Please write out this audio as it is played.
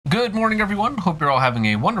Good morning, everyone. Hope you're all having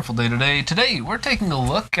a wonderful day today. Today, we're taking a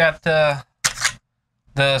look at the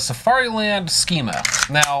Safariland Schema.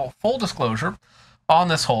 Now, full disclosure on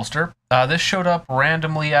this holster, this showed up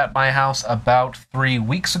randomly at my house about 3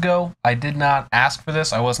 weeks ago. I did not ask for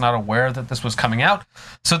this. I was not aware that this was coming out.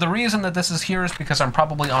 So the reason that this is here is because I'm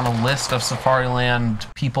probably on a list of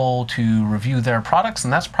Safariland people to review their products,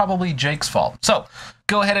 and that's probably Jake's fault. So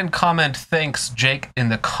go ahead and comment "thanks, Jake" in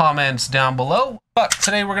the comments down below. But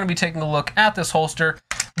today we're going to be taking a look at this holster,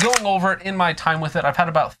 going over it in my time with it. I've had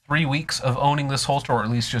about 3 weeks of owning this holster, or at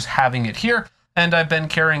least just having it here, and I've been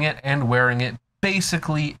carrying it and wearing it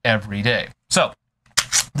basically every day. So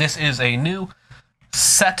this is a new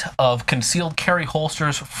set of concealed carry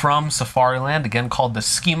holsters from Safariland, again called the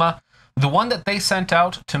Schema. The one that they sent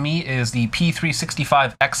out to me is the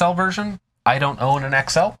P365 XL version. I don't own an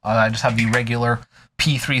XL. I just have the regular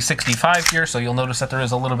P365 here, so you'll notice that there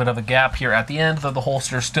is a little bit of a gap here at the end, though the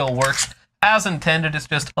holster still works as intended. It's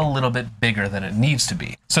just a little bit bigger than it needs to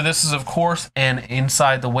be. So this is, of course, an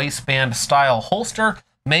inside the waistband style holster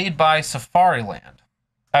made by Safariland.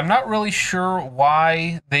 I'm not really sure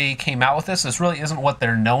why they came out with this. This really isn't what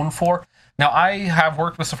they're known for. Now, I have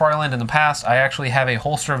worked with Safariland in the past. I actually have a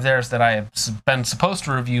holster of theirs that I have been supposed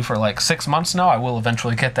to review for like 6 months now. I will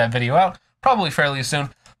eventually get that video out, probably fairly soon.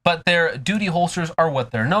 But their duty holsters are what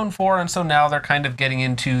they're known for, and so now they're kind of getting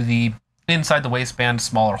into the inside the waistband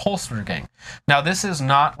smaller holster gang. Now, this is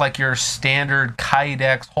not like your standard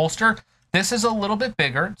Kydex holster. This is a little bit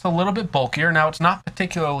bigger. It's a little bit bulkier. Now, it's not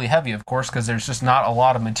particularly heavy, of course, because there's just not a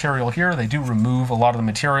lot of material here. They do remove a lot of the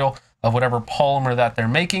material of whatever polymer that they're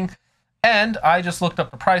making. And I just looked up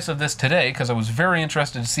the price of this today because I was very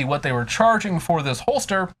interested to see what they were charging for this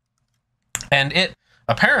holster. And it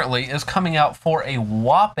apparently is coming out for a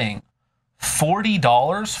whopping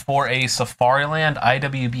 $40 for a Safariland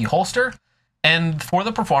IWB holster. And for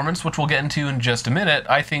the performance, which we'll get into in just a minute,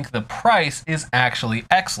 I think the price is actually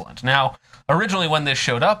excellent. Now, originally when this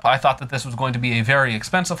showed up, I thought that this was going to be a very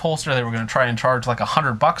expensive holster. They were going to try and charge like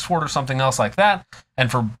 $100 for it or something else like that.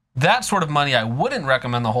 And for that sort of money, I wouldn't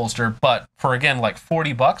recommend the holster. But for, again, like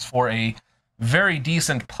 $40 for a very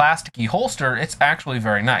decent plasticky holster, it's actually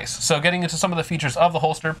very nice. So getting into some of the features of the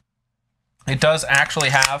holster, it does actually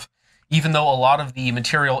have, even though a lot of the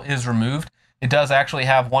material is removed, it does actually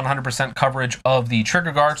have 100% coverage of the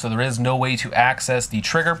trigger guard, so there is no way to access the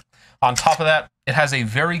trigger. On top of that, it has a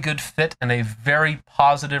very good fit and a very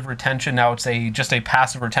positive retention. Now, it's just a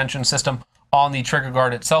passive retention system on the trigger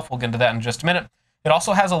guard itself. We'll get into that in just a minute. It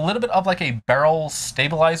also has a little bit of like a barrel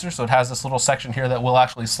stabilizer, so it has this little section here that will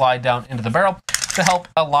actually slide down into the barrel to help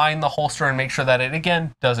align the holster and make sure that it,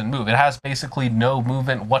 again, doesn't move. It has basically no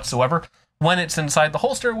movement whatsoever when it's inside the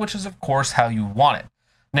holster, which is, of course, how you want it.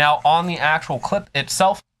 Now, on the actual clip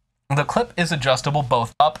itself, the clip is adjustable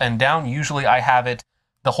both up and down. Usually I have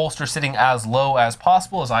the holster sitting as low as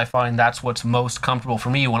possible, as I find that's what's most comfortable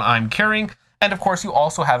for me when I'm carrying. And of course, you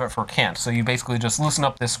also have it for cant. So you basically just loosen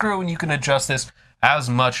up this screw and you can adjust this as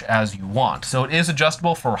much as you want. So it is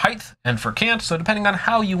adjustable for height and for cant. So depending on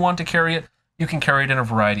how you want to carry it, you can carry it in a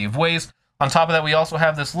variety of ways. On top of that, we also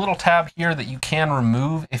have this little tab here that you can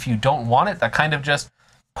remove if you don't want it. That kind of just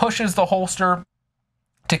pushes the holster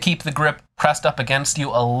to keep the grip pressed up against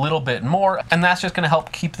you a little bit more. And that's just going to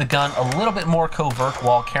help keep the gun a little bit more covert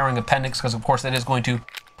while carrying appendix, because of course it is going to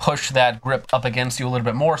push that grip up against you a little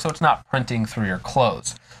bit more, so it's not printing through your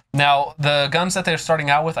clothes. Now, the guns that they're starting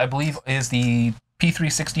out with, I believe, is the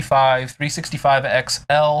P365,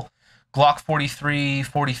 365XL, Glock 43,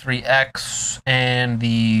 43X, and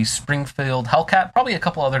the Springfield Hellcat. Probably a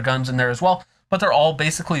couple other guns in there as well, but they're all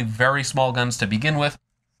basically very small guns to begin with.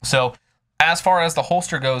 So as far as the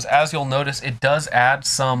holster goes, as you'll notice, it does add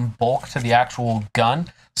some bulk to the actual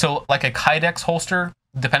gun. So like a Kydex holster,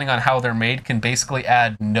 depending on how they're made, can basically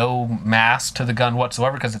add no mass to the gun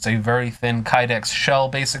whatsoever because it's a very thin Kydex shell,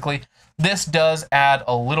 basically. This does add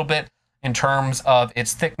a little bit in terms of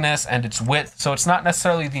its thickness and its width, so it's not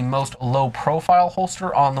necessarily the most low-profile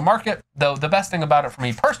holster on the market, though the best thing about it for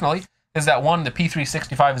me personally is that, one, the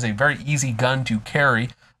P365 is a very easy gun to carry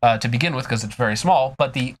to begin with because it's very small,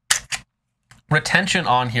 but the retention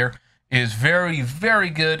on here is very,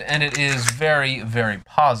 very good, and it is very, very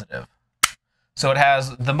positive. So it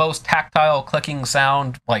has the most tactile clicking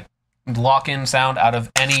sound, like lock-in sound, out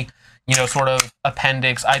of any, sort of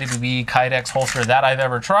appendix, IWB, Kydex holster that I've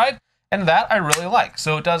ever tried, and that I really like.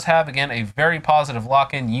 So it does have, again, a very positive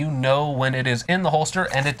lock-in. You know when it is in the holster,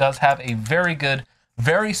 and it does have a very good,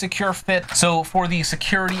 very secure fit. So for the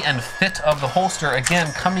security and fit of the holster,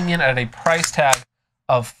 again, coming in at a price tag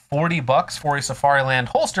of $40 for a Safariland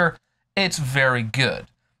holster, it's very good.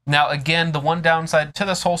 Now, again, the one downside to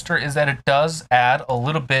this holster is that it does add a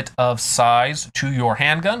little bit of size to your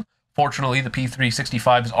handgun. Fortunately, the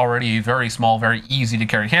P365 is already a very small, very easy to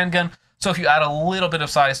carry handgun. So if you add a little bit of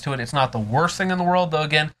size to it, it's not the worst thing in the world. Though,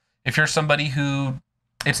 again, if you're somebody who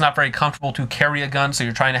it's not very comfortable to carry a gun, so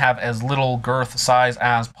you're trying to have as little girth size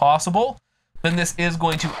as possible, then this is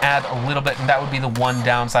going to add a little bit, and that would be the one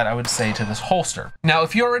downside I would say to this holster. Now,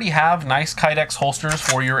 if you already have nice Kydex holsters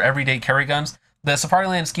for your everyday carry guns, the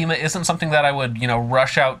Safariland Schema isn't something that I would,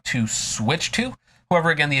 rush out to switch to. However,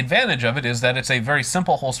 again, the advantage of it is that it's a very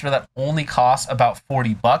simple holster that only costs about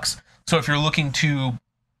 40 bucks. So if you're looking to,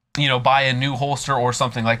 buy a new holster or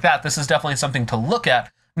something like that, this is definitely something to look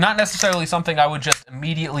at. Not necessarily something I would just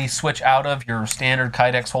immediately switch out of your standard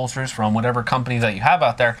Kydex holsters from whatever company that you have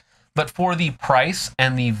out there. But for the price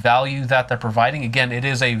and the value that they're providing, again, it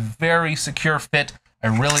is a very secure fit. I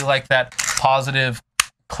really like that positive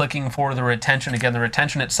clicking for the retention. Again, the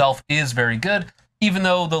retention itself is very good. Even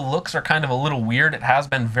though the looks are kind of a little weird, it has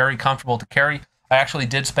been very comfortable to carry. I actually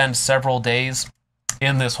did spend several days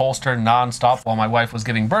in this holster nonstop while my wife was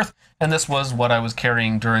giving birth, and this was what I was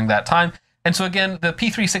carrying during that time. And so again, the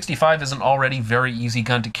P365 is an already very easy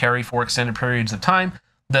gun to carry for extended periods of time.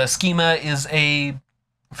 The Schema is a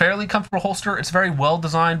fairly comfortable holster. It's very well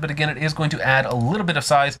designed, but again, it is going to add a little bit of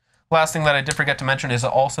size. Last thing that I did forget to mention is it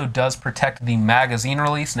also does protect the magazine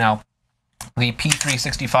release. Now, the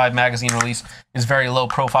P365 magazine release is very low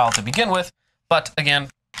profile to begin with, but again,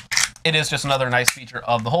 it is just another nice feature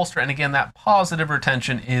of the holster. And again, that positive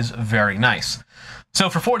retention is very nice. So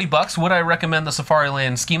for 40 bucks, would I recommend the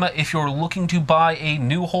Safariland Schema if you're looking to buy a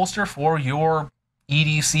new holster for your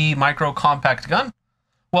EDC micro compact gun?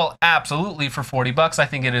 Well, absolutely. For 40 bucks, I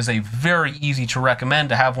think it is a very easy to recommend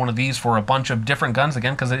to have one of these for a bunch of different guns,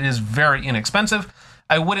 again, because it is very inexpensive.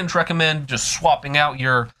 I wouldn't recommend just swapping out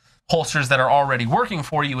your holsters that are already working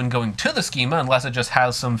for you and going to the Schema unless it just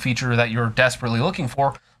has some feature that you're desperately looking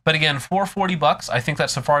for. But again, for 40 bucks, I think that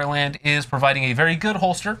Safariland is providing a very good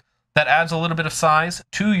holster that adds a little bit of size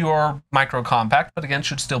to your micro compact, but again,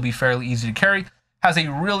 should still be fairly easy to carry. Has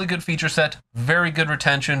a really good feature set, very good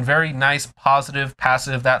retention, very nice, positive,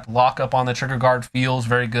 passive. That lockup on the trigger guard feels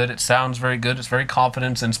very good. It sounds very good. It's very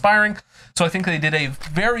confidence inspiring. So I think they did a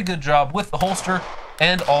very good job with the holster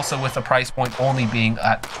and also with the price point only being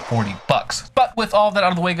at 40 bucks. But with all that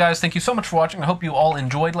out of the way, guys, thank you so much for watching. I hope you all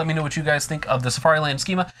enjoyed. Let me know what you guys think of the Safariland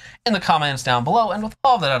Schema in the comments down below. And with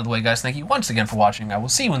all that out of the way, guys, thank you once again for watching. I will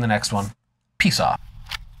see you in the next one. Peace off.